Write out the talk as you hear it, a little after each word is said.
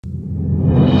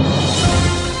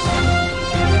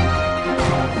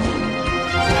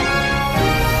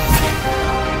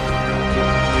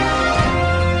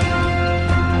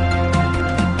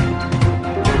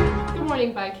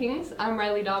I'm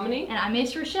Riley Domini. And I'm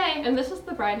Ace Roche. And this is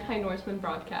the Bryan High Norseman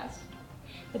Broadcast.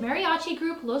 The mariachi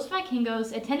group Los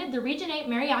Vikingos attended the Region 8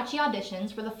 mariachi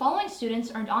auditions where the following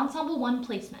students earned Ensemble 1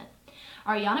 placement.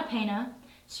 Ariana Pena,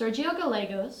 Sergio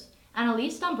Gallegos,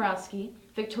 Annalise Dombrowski,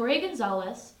 Victoria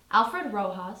Gonzalez, Alfred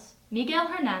Rojas, Miguel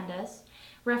Hernandez,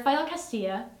 Rafael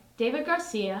Castilla, David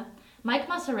Garcia, Mike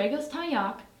Masaregos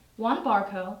Tamayak, Juan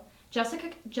Barco,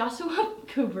 Joshua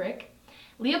Kubrick,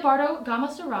 Leobardo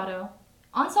Gama-Serrato.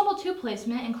 Ensemble 2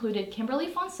 placement included Kimberly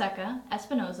Fonseca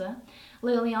Espinoza,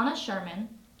 Liliana Sherman,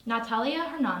 Natalia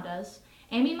Hernandez,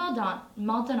 Amy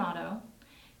Maldonado,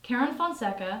 Karen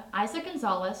Fonseca, Isaac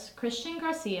Gonzalez, Christian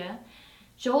Garcia,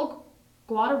 Joel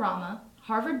Guadarrama,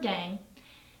 Harvard Dang,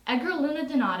 Edgar Luna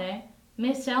Donade,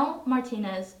 Michelle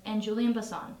Martinez, and Julian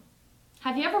Bassan.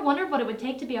 Have you ever wondered what it would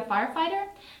take to be a firefighter?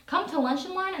 Come to Lunch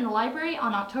and Learn in the library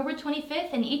on October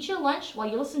 25th and eat your lunch while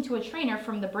you listen to a trainer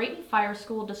from the Brayton Fire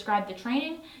School describe the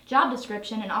training, job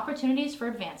description, and opportunities for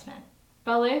advancement.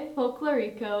 Ballet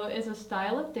Folklorico is a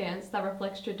style of dance that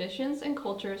reflects traditions and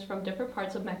cultures from different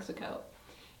parts of Mexico.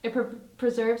 It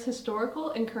preserves historical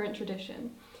and current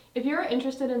tradition. If you are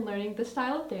interested in learning this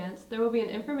style of dance, there will be an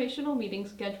informational meeting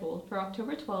scheduled for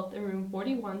October 12th in room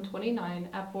 4129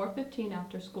 at 4:15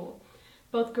 after school.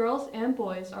 Both girls and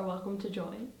boys are welcome to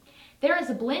join. There is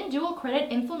a Blinn dual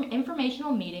credit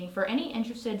informational meeting for any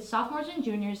interested sophomores and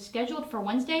juniors scheduled for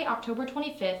Wednesday, October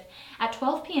 25th at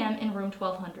 12 p.m. in room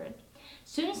 1200.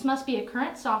 Students must be a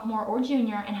current sophomore or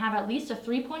junior and have at least a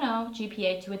 3.0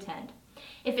 GPA to attend.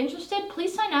 If interested,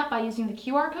 please sign up by using the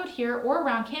QR code here or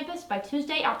around campus by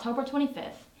Tuesday, October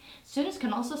 25th. Students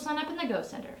can also sign up in the Go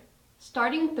Center.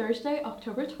 Starting Thursday,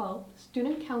 October 12th,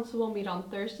 Student Council will meet on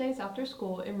Thursdays after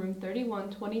school in room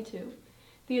 3122.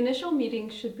 The initial meeting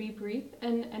should be brief,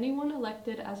 and anyone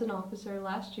elected as an officer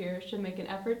last year should make an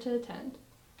effort to attend.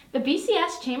 The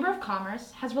BCS Chamber of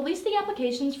Commerce has released the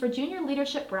applications for Junior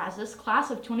Leadership Brazos Class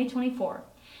of 2024.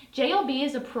 JLB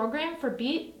is a program for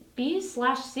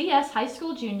B/CS high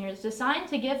school juniors designed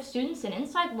to give students an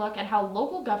inside look at how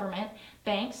local government,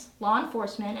 banks, law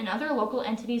enforcement, and other local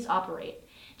entities operate.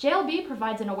 JLB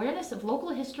provides an awareness of local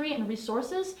history and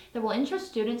resources that will interest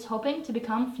students hoping to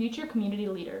become future community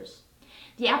leaders.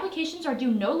 The applications are due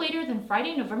no later than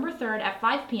Friday, November 3rd at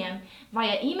 5 p.m.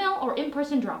 via email or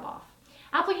in-person drop-off.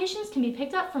 Applications can be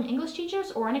picked up from English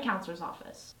teachers or in a counselor's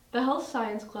office. The Health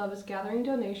Science Club is gathering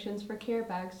donations for care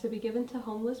bags to be given to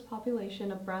homeless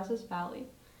population of Brazos Valley.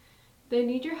 They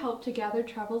need your help to gather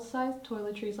travel-sized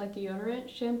toiletries like deodorant,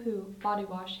 shampoo, body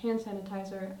wash, hand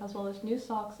sanitizer, as well as new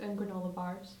socks and granola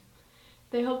bars.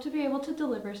 They hope to be able to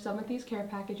deliver some of these care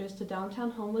packages to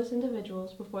downtown homeless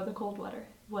individuals before the cold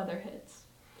weather hits.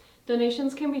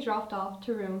 Donations can be dropped off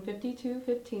to room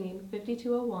 5215,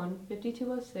 5201,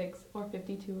 5206, or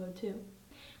 5202.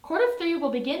 Court of Three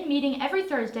will begin meeting every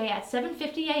Thursday at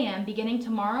 7:50 a.m. beginning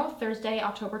tomorrow, Thursday,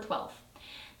 October 12th.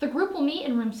 The group will meet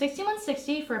in room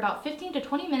 6160 for about 15 to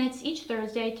 20 minutes each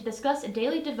Thursday to discuss a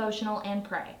daily devotional and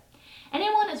pray.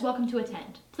 Anyone is welcome to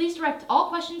attend. Please direct all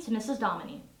questions to Mrs.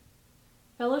 Domini.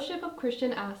 Fellowship of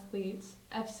Christian Athletes,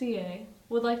 FCA,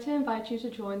 would like to invite you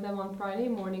to join them on Friday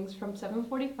mornings from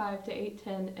 7:45 to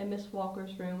 8:10 in Miss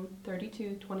Walker's room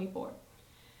 3224.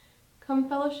 Come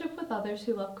fellowship with others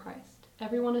who love Christ.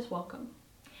 Everyone is welcome.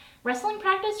 Wrestling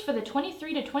practice for the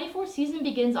 23 to 24 season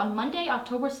begins on Monday,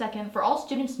 October 2nd for all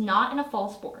students not in a fall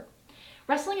sport.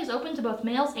 Wrestling is open to both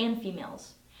males and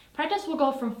females. Practice will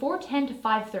go from 4:10 to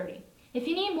 5:30. If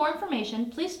you need more information,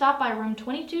 please stop by room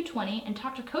 2220 and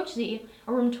talk to Coach Z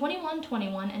or room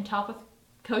 2121 and talk with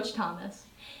Coach Thomas.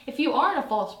 If you are in a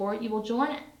fall sport, you will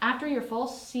join after your fall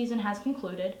season has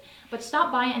concluded, but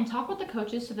stop by and talk with the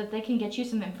coaches so that they can get you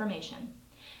some information.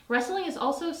 Wrestling is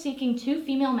also seeking 2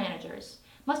 female managers.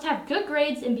 Must have good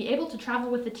grades and be able to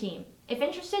travel with the team. If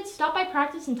interested, stop by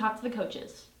practice and talk to the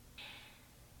coaches.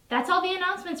 That's all the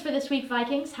announcements for this week,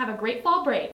 Vikings. Have a great fall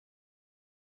break.